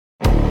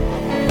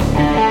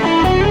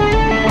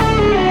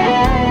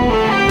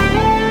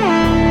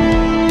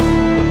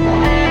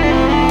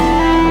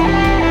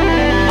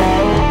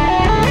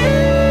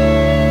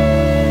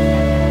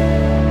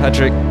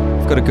Patrick,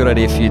 I've got a good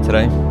idea for you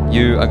today.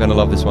 You are going to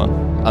love this one.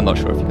 I'm not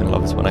sure if you're going to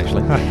love this one,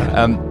 actually.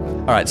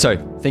 All right, so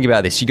think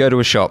about this. You go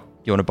to a shop,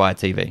 you want to buy a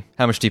TV.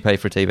 How much do you pay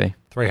for a TV?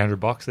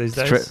 $300 these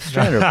days.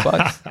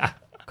 $300.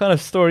 What kind of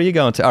store are you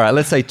going to? All right,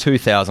 let's say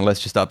 2,000. Let's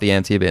just up the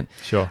ante a bit.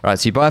 Sure. All right,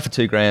 so you buy it for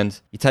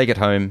 $2,000. You take it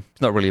home. It's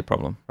not really a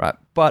problem, right?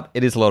 But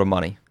it is a lot of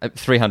money.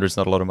 300 is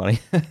not a lot of money,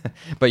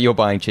 but you're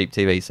buying cheap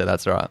TV, so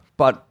that's all right.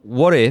 But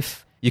what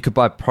if you could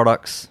buy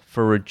products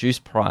for a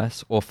reduced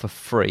price or for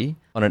free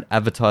on an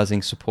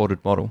advertising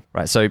supported model,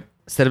 right? So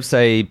instead of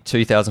say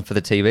 $2,000 for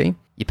the TV,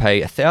 you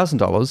pay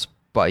 $1,000,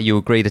 but you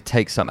agree to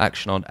take some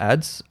action on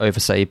ads over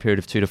say a period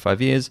of 2 to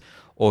 5 years,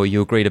 or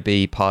you agree to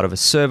be part of a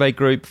survey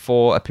group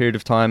for a period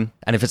of time.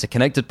 And if it's a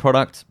connected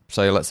product,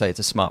 so let's say it's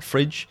a smart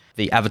fridge,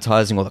 the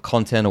advertising or the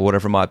content or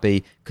whatever it might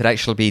be could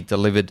actually be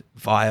delivered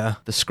via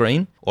the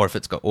screen. Or if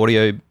it's got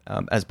audio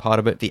as part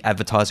of it, the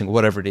advertising or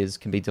whatever it is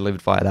can be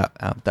delivered via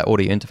that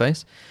audio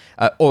interface.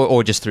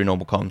 Or just through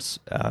normal comms,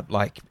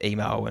 like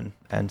email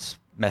and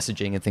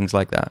messaging and things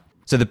like that.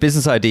 So the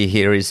business idea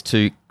here is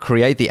to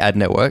create the ad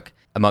network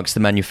amongst the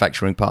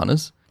manufacturing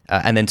partners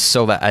and then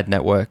sell that ad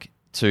network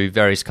to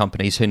various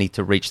companies who need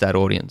to reach that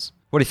audience.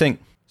 What do you think?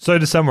 So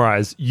to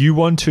summarize, you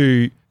want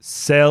to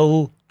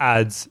sell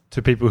ads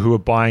to people who are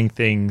buying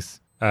things,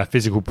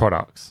 physical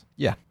products.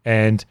 Yeah.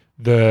 And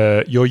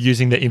you're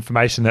using the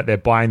information that they're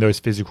buying those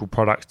physical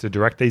products to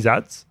direct these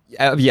ads?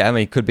 Yeah, I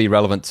mean, it could be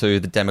relevant to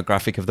the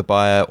demographic of the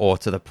buyer or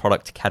to the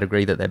product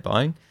category that they're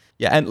buying.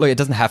 Yeah, and look, it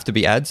doesn't have to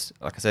be ads.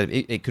 Like I said,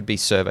 it could be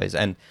surveys.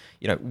 And,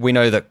 we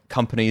know that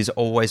companies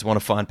always want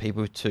to find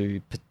people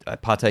to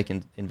partake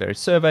in various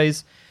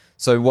surveys.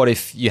 So what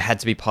if you had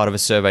to be part of a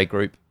survey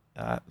group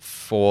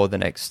for the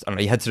next,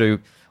 you had to do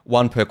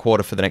one per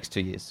quarter for the next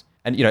 2 years.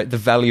 And, the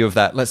value of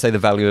that, let's say the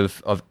value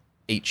of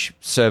each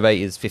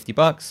survey is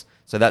 $50.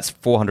 So that's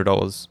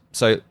 $400.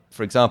 So,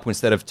 for example,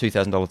 instead of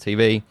 $2,000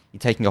 TV, you're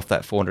taking off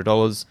that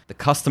 $400. The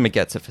customer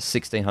gets it for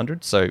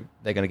 $1,600, so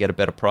they're going to get a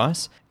better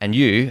price. And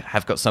you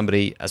have got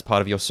somebody as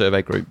part of your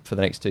survey group for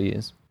the next 2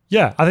 years.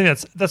 Yeah, I think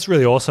that's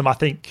really awesome. I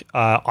think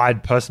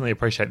I'd personally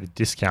appreciate the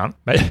discount.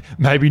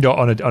 Maybe not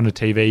on a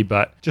TV,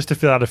 but just to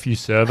fill out a few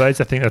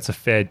surveys, I think that's a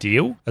fair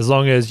deal. As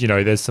long as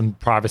there's some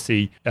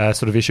privacy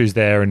sort of issues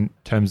there, and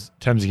terms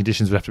and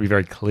conditions would have to be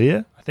very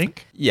clear, I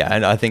think. Yeah,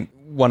 and I think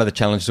one of the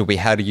challenges will be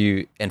how do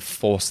you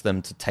enforce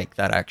them to take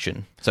that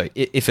action? So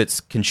if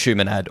it's consume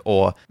an ad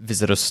or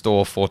visit a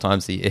store 4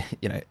 times a year,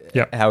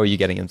 how are you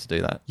getting them to do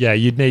that? Yeah,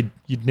 you'd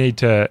need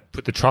to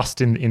put the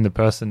trust in the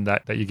person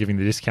that you're giving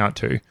the discount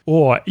to.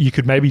 Or you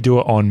could maybe do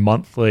it on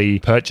monthly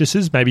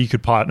purchases. Maybe you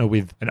could partner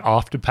with an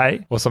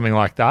Afterpay or something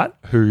like that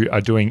who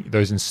are doing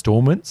those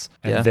installments.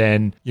 And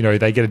then,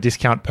 they get a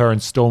discount per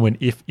installment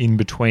if in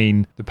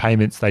between the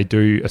payments they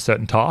do a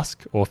certain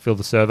task or fill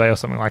the survey or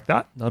something like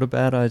that. Not a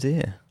bad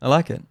idea. I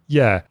like it.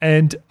 Yeah.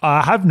 And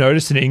I have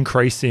noticed an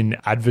increase in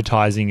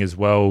advertising as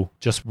well,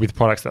 just with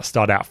products that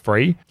start out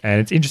free. And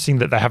it's interesting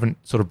that they haven't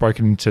sort of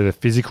broken into the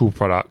physical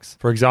products.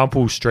 For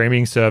example,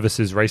 streaming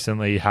services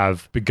recently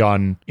have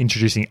begun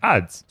introducing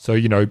ads. So,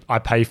 I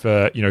pay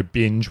for,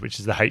 Binge, which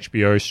is the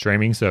HBO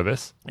streaming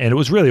service. And it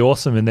was really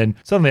awesome. And then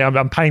suddenly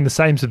I'm paying the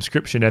same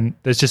subscription and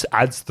there's just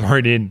ads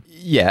thrown in.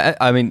 Yeah.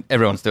 I mean,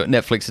 everyone's doing it.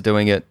 Netflix are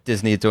doing it.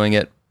 Disney are doing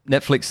it.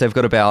 Netflix, they've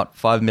got about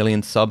 5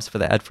 million subs for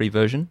the ad-free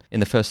version in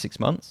the first 6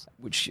 months,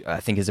 which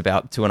I think is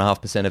about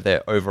 2.5% of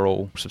their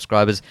overall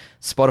subscribers.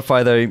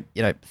 Spotify,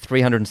 though,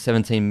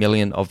 317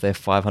 million of their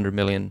 500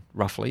 million,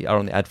 roughly, are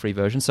on the ad-free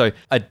version. So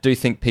I do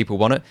think people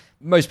want it.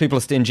 Most people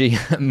are stingy.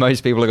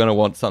 Most people are going to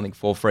want something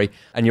for free.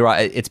 And you're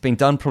right, it's been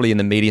done probably in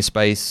the media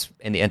space,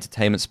 in the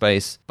entertainment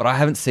space, but I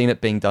haven't seen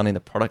it being done in the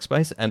product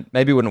space. And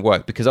maybe it wouldn't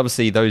work because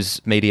obviously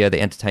those media, the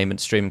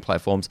entertainment streaming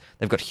platforms,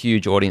 they've got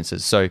huge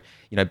audiences. So,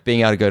 being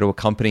able to go to a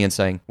company and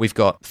saying, we've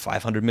got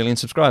 500 million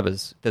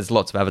subscribers, there's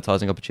lots of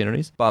advertising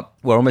opportunities. But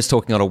we're almost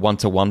talking on a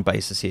one-to-one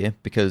basis here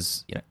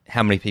because,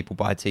 how many people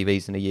buy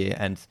TVs in a year?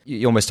 And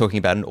you're almost talking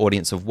about an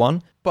audience of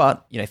one.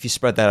 But, if you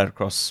spread that out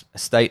across a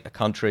state, a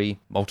country,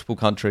 multiple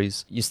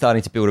countries, you're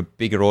starting to build a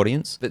bigger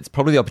audience. But it's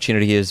probably the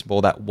opportunity here is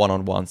more that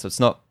one-on-one. So it's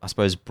not, I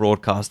suppose,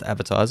 broadcast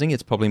advertising.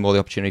 It's probably more the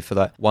opportunity for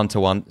that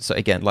one-to-one. So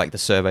again, like the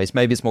surveys,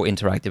 maybe it's more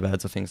interactive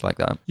ads or things like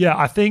that. Yeah,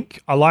 I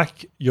think I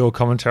like your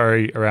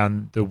commentary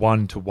around the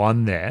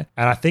one-to-one there.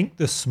 And I think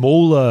the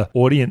smaller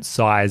audience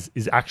size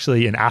is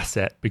actually an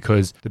asset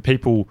because the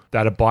people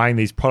that are buying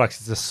these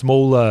products is a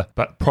smaller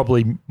but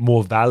probably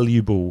more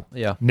valuable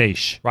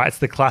niche, right? It's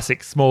the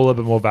classic smaller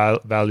but more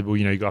valuable.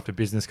 You go after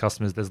business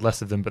customers, there's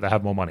less of them, but they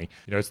have more money.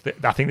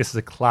 I think this is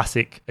a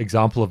classic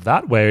example of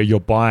that where you're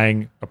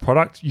buying a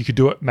product. You could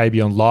do it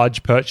maybe on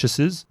large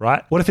purchases,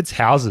 right? What if it's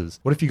houses?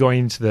 What if you're going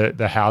into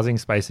the housing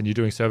space and you're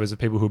doing surveys of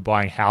people who are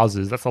buying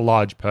houses? That's a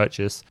large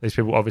purchase. These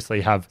people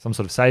obviously have some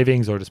sort of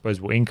savings or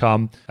disposable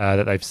income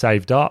that they've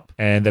saved up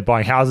and they're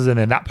buying houses, and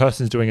then that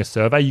person's doing a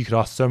survey. You could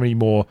ask so many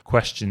more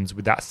questions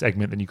with that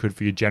segment than you could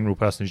for your general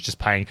person who's just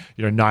paying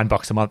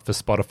 $9 a month for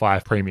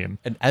Spotify Premium.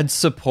 An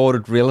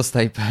ad-supported real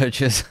estate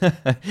purchase.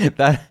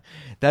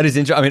 That is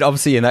interesting. I mean,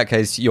 obviously, in that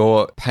case,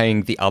 you're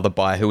paying the other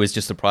buyer who is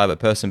just a private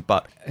person.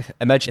 But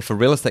imagine if a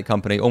real estate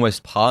company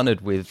almost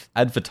partnered with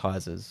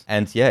advertisers.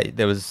 And yeah,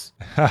 there was...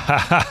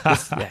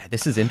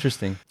 this is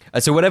interesting.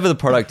 So whatever the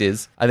product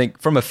is, I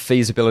think from a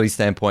feasibility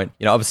standpoint,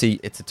 obviously,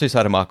 it's a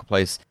two-sided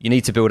marketplace. You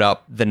need to build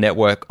up the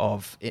network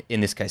of,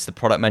 in this case, the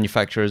product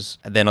manufacturers.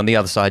 And then on the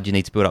other side, you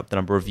need to build up the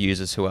number of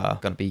users who are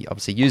going to be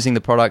obviously using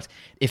the product.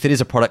 If it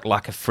is a product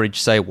like a fridge,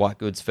 say, white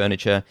goods,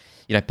 furniture,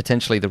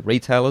 potentially the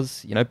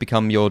retailers,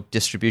 become your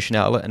distribution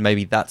outlet. And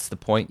maybe that's the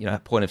point,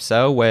 point of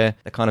sale where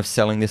they're kind of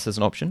selling this as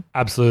an option.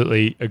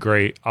 Absolutely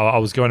agree. I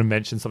was going to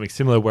mention something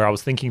similar where I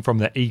was thinking from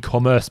the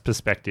e-commerce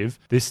perspective,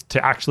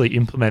 to actually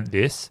implement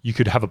this, you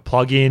could have a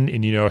plugin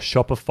in, a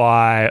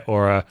Shopify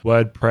or a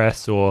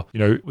WordPress or,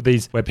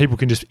 these where people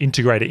can just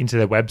integrate it into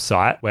their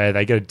website where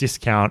they get a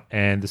discount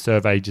and the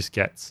survey just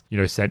gets,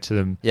 sent to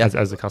them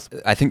as a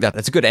customer. I think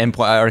that's a good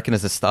endpoint. I reckon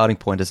as a starting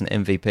point, as an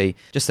MVP,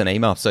 just an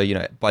email. So,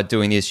 by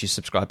doing this, you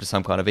subscribe to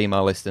some kind of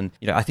email list and,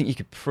 I think you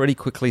could pretty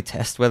quickly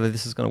test whether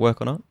this is going to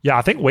work or not. Yeah,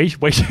 I think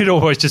we should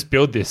always just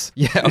build this.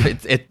 Yeah,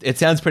 it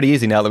sounds pretty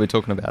easy now that we're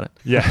talking about it.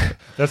 Yeah,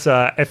 that's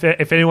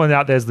if anyone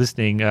out there is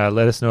listening,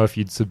 let us know if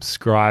you'd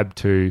subscribe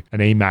to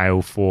an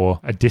email for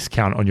a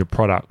discount on your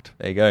product.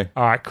 There you go.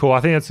 All right, cool.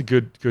 I think that's a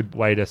good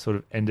way to sort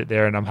of end it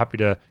there, and I'm happy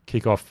to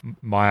kick off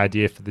my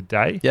idea for the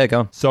day. Yeah, go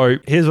on. So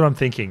here's what I'm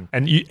thinking,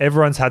 and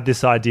everyone's had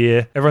this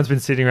idea. Everyone's been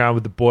sitting around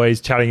with the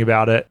boys, chatting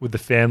about it with the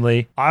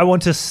family. I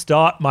want to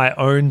start my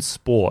own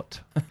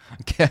sport.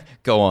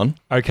 Go on.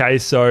 Okay,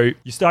 so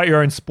you start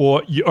your own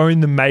sport, you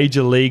own the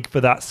major league for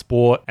that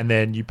sport, and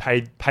then you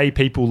pay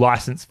people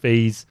license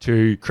fees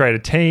to create a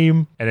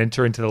team and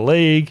enter into the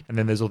league, and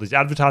then there's all these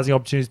advertising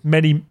opportunities,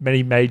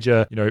 many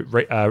major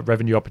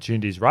revenue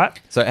opportunities, right?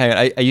 So hang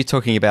on, are you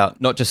talking about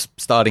not just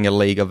starting a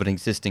league of an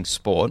existing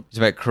sport, it's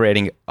about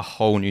creating a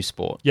whole new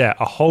sport? Yeah,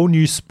 a whole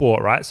new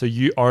sport, right? So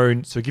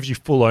it gives you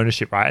full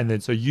ownership, right? And then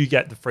so you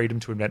get the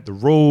freedom to invent the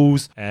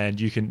rules, and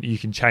you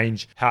can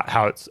change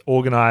how it's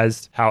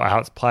organized, how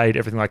it's played,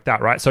 everything like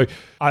that, right? So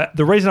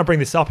the reason I bring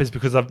this up is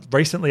because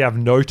I've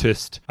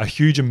noticed a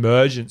huge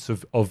emergence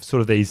of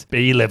sort of these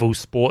B-level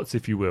sports,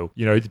 if you will,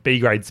 the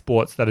B-grade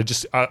sports that are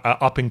just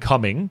up and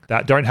coming,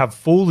 that don't have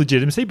full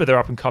legitimacy, but they're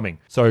up and coming.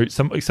 So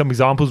some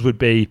examples would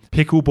be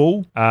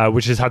pickleball,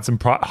 which has had some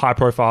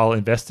high-profile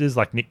investors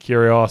like Nick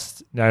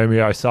Kyrgios, Naomi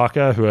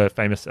Osaka, who are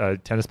famous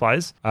tennis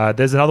players.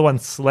 There's another one,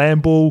 slam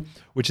ball,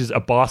 which is a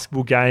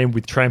basketball game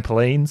with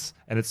trampolines,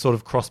 and it's sort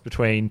of crossed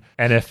between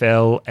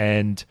NFL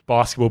and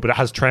basketball, but it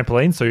has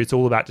trampolines, so it's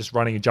all about just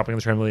running and jumping on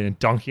the trampoline and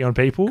dunking on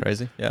people.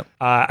 Crazy, yeah.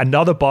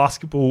 Another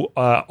basketball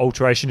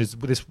alteration is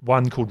this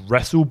one called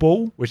wrestle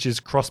ball, which is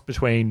crossed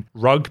between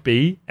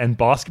rugby and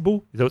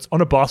basketball. So it's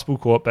on a basketball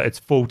court, but it's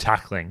full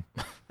tackling.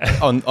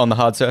 on the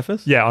hard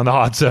surface? Yeah, on the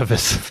hard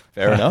surface.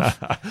 Fair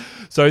enough.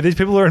 So these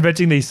people are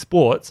inventing these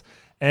sports.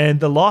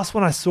 And the last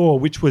one I saw,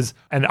 which was,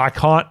 and I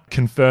can't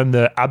confirm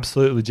the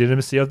absolute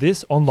legitimacy of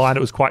this, online it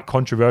was quite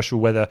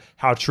controversial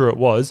how true it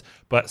was,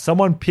 but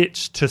someone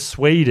pitched to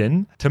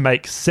Sweden to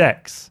make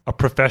sex a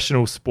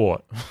professional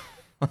sport.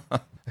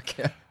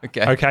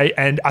 Okay.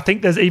 And I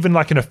think there's even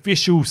like an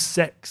official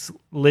sex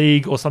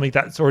league or something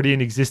that's already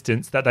in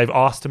existence that they've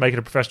asked to make it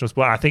a professional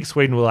sport. And I think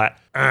Sweden were like,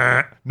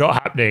 not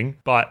happening,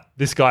 but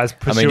this guy's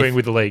pursuing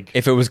with the league.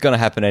 If it was going to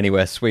happen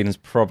anywhere, Sweden's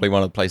probably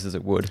one of the places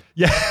it would.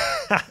 Yeah.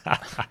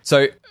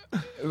 So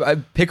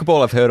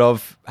pickleball I've heard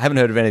of. I haven't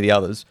heard of any of the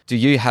others. Do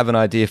you have an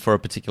idea for a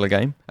particular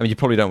game? I mean, you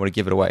probably don't want to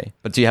give it away,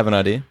 but do you have an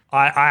idea?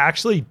 I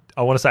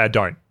want to say I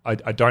don't.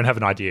 I don't have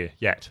an idea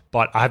yet,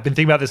 but I have been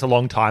thinking about this a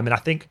long time, and I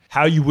think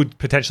how you would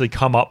potentially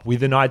come up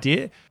with an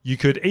idea, you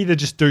could either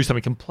just do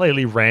something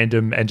completely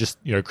random and just,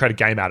 create a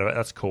game out of it.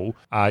 That's cool.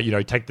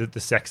 Take the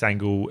sex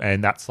angle,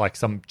 and that's like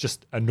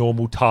just a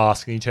normal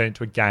task, and you turn it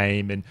into a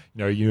game, and,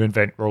 you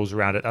invent rules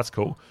around it. That's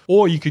cool.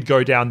 Or you could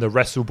go down the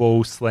wrestle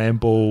ball, slam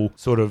ball,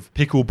 sort of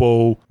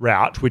pickleball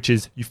route, which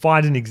is you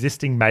find an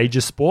existing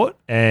major sport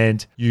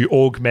and you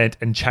augment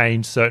and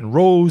change certain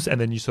rules,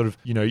 and then you sort of,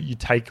 you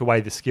take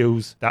away the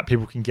skills that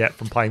people can get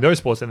from playing those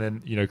sports, and then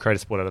create a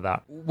sport out of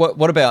that.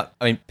 What about,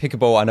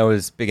 pickleball I know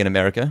is big in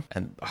America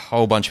and a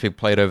whole bunch of people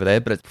play it over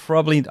there, but it's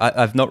probably,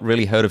 I've not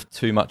really heard of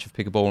too much of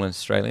pickleball in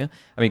Australia.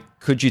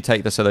 Could you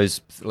take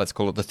those, let's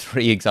call it the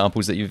 3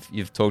 examples that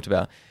you've talked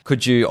about,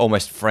 could you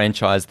almost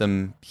franchise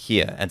them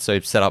here and so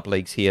set up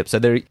leagues here? So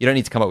you don't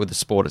need to come up with the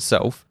sport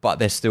itself, but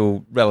they're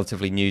still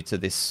relatively new to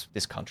this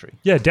country.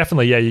 Yeah,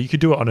 definitely. Yeah, you could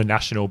do it on a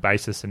national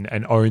basis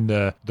and own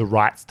the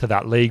rights to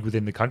that league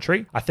within the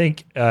country. I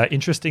think,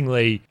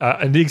 interestingly,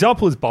 and the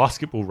example is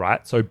basketball,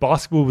 right? So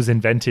basketball was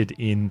invented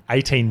in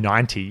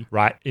 1890,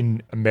 right,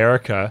 in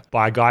America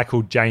by a guy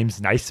called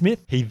James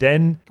Naismith. He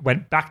then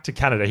went back to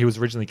Canada. He was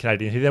originally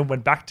Canadian. He then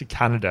went back to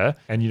Canada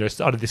and,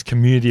 started this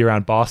community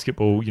around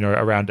basketball,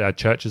 around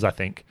churches, I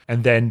think.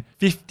 And then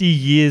 50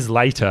 years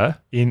later,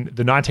 in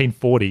the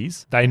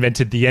 1940s, they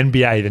invented the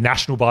NBA, the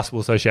National Basketball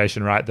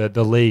Association, right?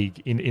 The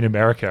league in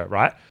America,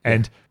 right?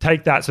 And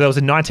take that. So that was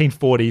in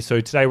 1940.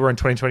 So today we're in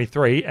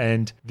 2023.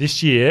 And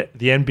this year,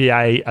 the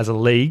NBA as a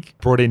league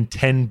brought in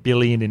 $10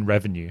 billion in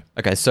revenue.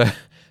 Okay, so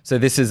So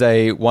this is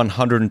a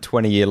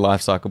 120-year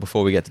life cycle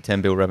before we get to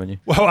 10 bill revenue.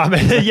 Well, I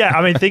mean, yeah,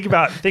 I mean, think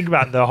about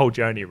the whole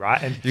journey,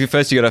 right? And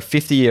First, you got a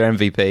 50-year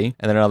MVP,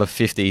 and then another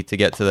 50 to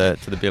get to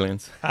the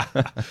billions.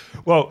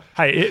 well,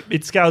 hey,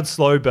 it scaled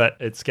slow, but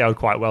it scaled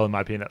quite well in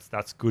my opinion.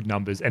 That's good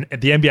numbers, and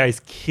the NBA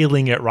is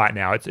killing it right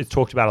now. It's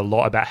talked about a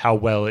lot about how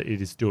well it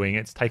is doing.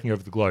 It's taking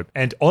over the globe,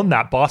 and on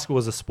that, basketball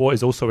as a sport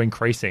is also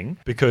increasing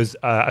because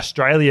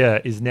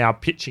Australia is now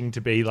pitching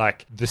to be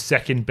like the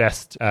second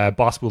best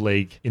basketball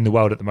league in the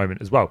world at the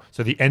moment as well.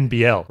 So the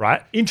NBL,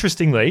 right?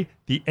 Interestingly,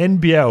 the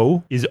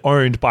NBL is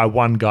owned by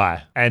one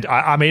guy. And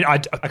I mean, I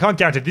can't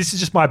guarantee, this is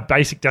just my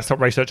basic desktop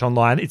research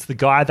online. It's the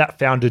guy that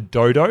founded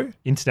Dodo,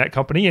 internet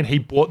company, and he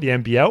bought the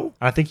NBL. And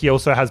I think he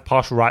also has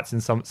partial rights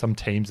in some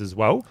teams as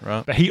well.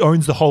 Right. But he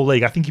owns the whole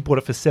league. I think he bought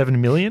it for $7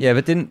 million. Yeah,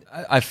 but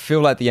I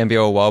feel like the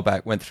NBL a while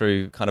back went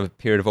through kind of a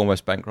period of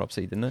almost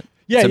bankruptcy, didn't it?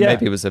 Yeah, so yeah.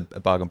 maybe it was a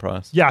bargain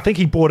price. Yeah, I think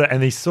he bought it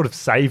and he's sort of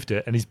saved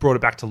it and he's brought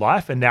it back to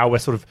life. And now we're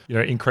sort of,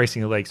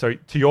 increasing the league. So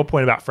to your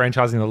point about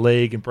franchising the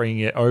league and bringing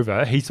it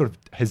over, he sort of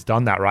has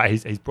done that,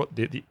 right? He's brought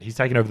he's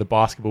taken over the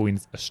basketball in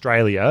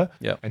Australia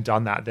and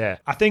done that there.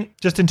 I think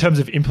just in terms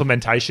of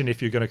implementation,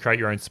 if you're going to create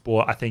your own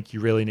sport, I think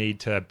you really need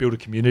to build a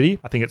community.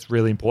 I think it's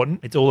really important.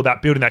 It's all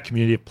about building that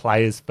community of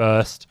players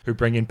first who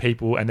bring in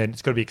people, and then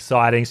it's got to be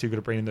exciting. So you've got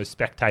to bring in those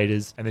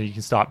spectators, and then you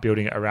can start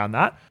building it around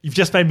that. You've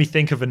just made me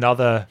think of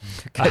another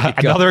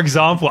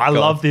example. I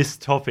love this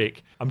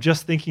topic. I'm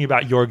just thinking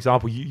about your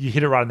example. You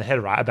hit it right on the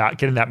head, right? About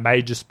getting that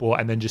major sport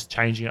and then just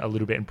changing it a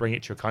little bit and bringing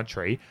it to your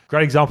country.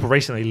 Great example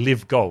recently,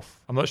 Live Golf.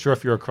 I'm not sure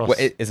if you're across.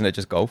 Well, isn't it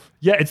just golf?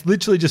 Yeah, it's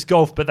literally just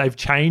golf, but they've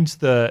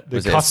changed the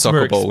Was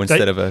customer it a soccer ball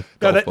instead of a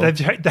golf ball?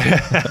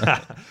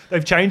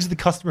 They've changed the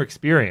customer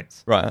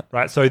experience.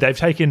 Right. So they've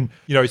taken,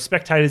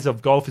 spectators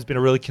of golf has been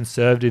a really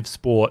conservative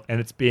sport, and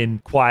it's been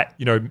quite,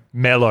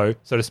 mellow,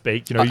 so to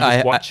speak. You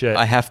just watch it.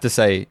 I have to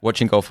say,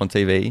 watching golf on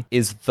TV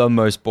is the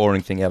most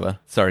boring thing ever.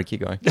 Sorry, keep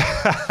going.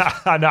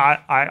 No,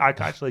 I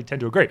actually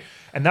tend to agree.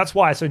 And that's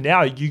why, so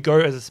now you go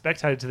as a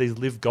spectator to these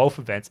Live Golf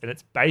events, and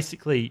it's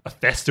basically a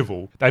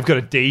festival. They've got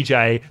a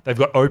DJ, they've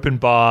got open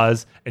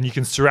bars, and you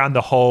can surround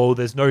the hole.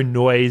 There's no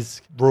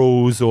noise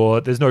rules,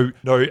 or there's no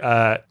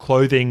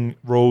clothing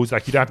rules.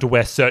 Like, you don't have to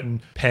wear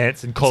certain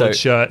pants and collared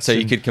shirts. So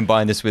you could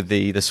combine this with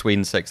the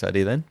Sweden sex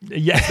ID then?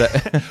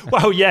 Yeah.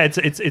 Well, yeah,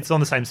 it's on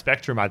the same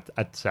spectrum,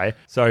 I'd say.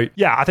 So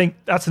yeah, I think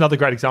that's another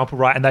great example,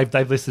 right? And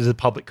they've listed as a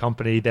public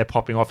company. They're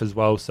popping off as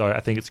well. So I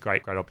think it's a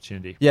great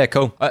opportunity. Yeah,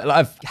 cool.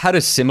 I've had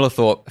a similar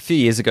thought a few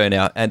years ago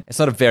now, and it's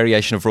not a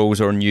variation of rules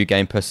or a new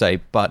game per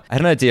se, but I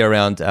had an idea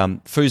around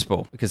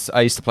foosball, because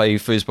I used to play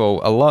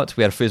foosball a lot.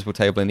 We had a foosball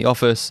table in the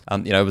office.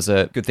 It was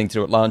a good thing to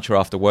do at lunch or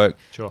after work.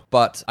 Sure.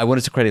 But I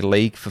wanted to create a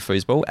league for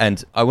foosball,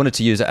 and I wanted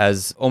to use it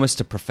as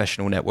almost a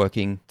professional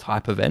networking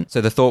type event.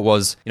 So the thought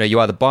was, you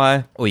either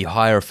buy or you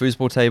hire a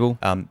foosball table.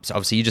 So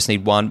obviously you just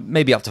need one,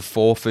 maybe up to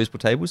 4 foosball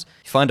tables.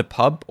 You find a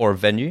pub or a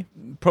venue,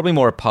 probably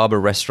more a pub, a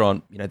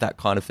restaurant, that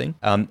kind of thing.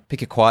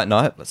 Pick a quiet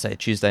night, let's say a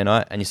Tuesday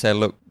night, and you say,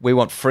 look, we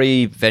want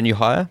free venue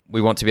hire.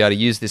 We want to be able to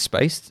use this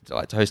space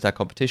to host our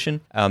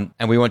competition. And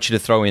we want you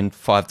to throw in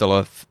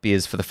 $5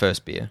 beers for the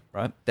first beer,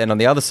 right? Then on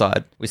the other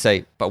side, we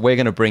say, but we're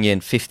going to bring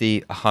in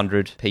 50,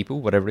 100 people,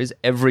 whatever it is,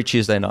 every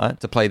Tuesday night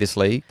to play this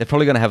league. They're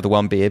probably going to have the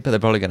one beer, but they're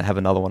probably going to have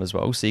another one as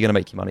well. So you're going to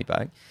make your money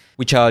back.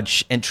 We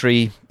charge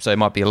entry, so it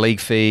might be a league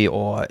fee,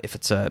 or if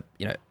it's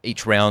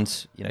each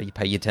round, you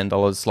pay your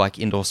 $10 like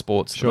indoor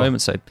sports at the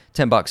moment, so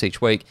 $10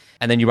 each week,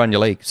 and then you run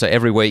your league. So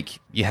every week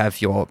you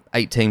have your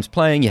 8 teams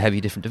playing, you have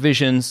your different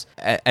divisions,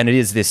 and it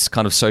is this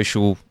kind of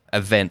social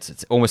event.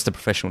 It's almost a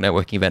professional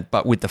networking event,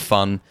 but with the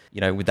fun,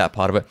 with that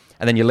part of it.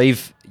 And then you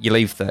leave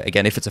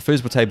again, if it's a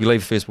foosball table, you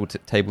leave a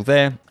foosball table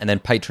there, and then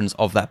patrons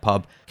of that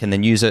pub can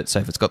then use it. So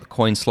if it's got the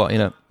coin slot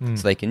in it,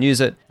 so they can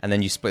use it, and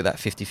then you split that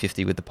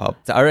 50-50 with the pub.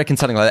 So I reckon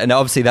something like that. And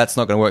obviously that's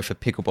not going to work for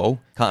pickleball.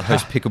 Can't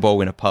host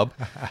pickleball in a pub.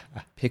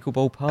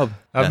 Pickleball pub.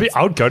 I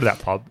would go to that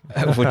pub.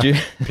 Would you?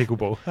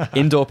 Pickleball.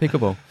 Indoor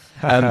pickleball.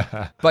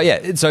 But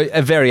yeah, so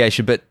a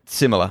variation, but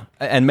similar.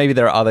 And maybe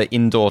there are other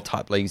indoor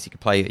type leagues you could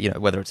play,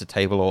 whether it's a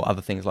table or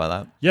other things like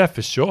that. Yeah,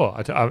 for sure.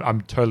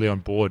 I'm totally on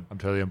board.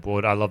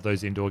 I love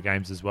those indoor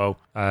games as well.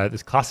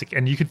 There's classic,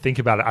 and you could think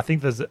about it. I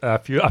think there's a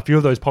few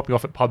of those popping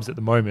off at pubs at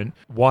the moment.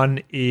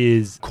 One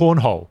is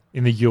cornhole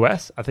in the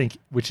US, I think,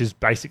 which is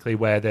basically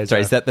where there's.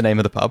 Sorry, is that the name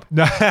of the pub?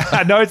 No,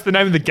 it's the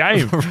name of the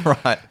game.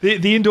 Right.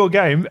 The indoor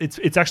game.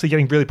 It's actually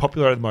getting really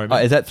popular at the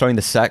moment. Is that throwing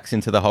the sacks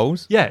into the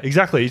holes? Yeah,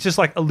 exactly. It's just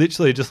like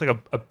literally just like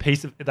a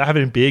piece of. They have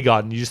it in beer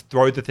garden. You just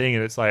throw the thing,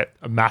 and it's like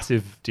a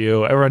massive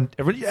deal. Everyone,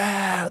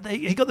 yeah,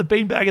 he got the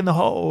beanbag in the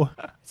hole.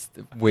 It's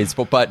weird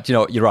sport, but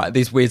you're right.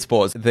 These weird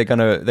sports, they're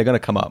gonna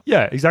come up.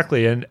 Yeah,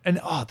 exactly. And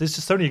there's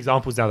just so many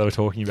examples now that we're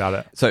talking about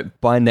it. So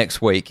by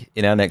next week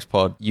in our next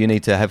pod, you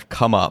need to have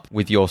come up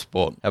with your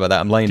sport. How about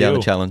that? I'm laying down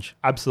the challenge.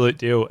 Absolute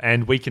deal.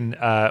 And we can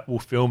we'll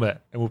film it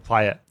and we'll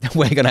play it.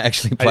 We're gonna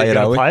actually play it.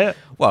 Are we? Play it?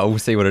 Well, we'll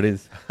see what it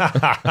is. All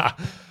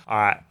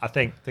right. I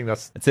think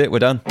that's it. We're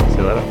done. See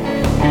you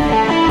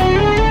later.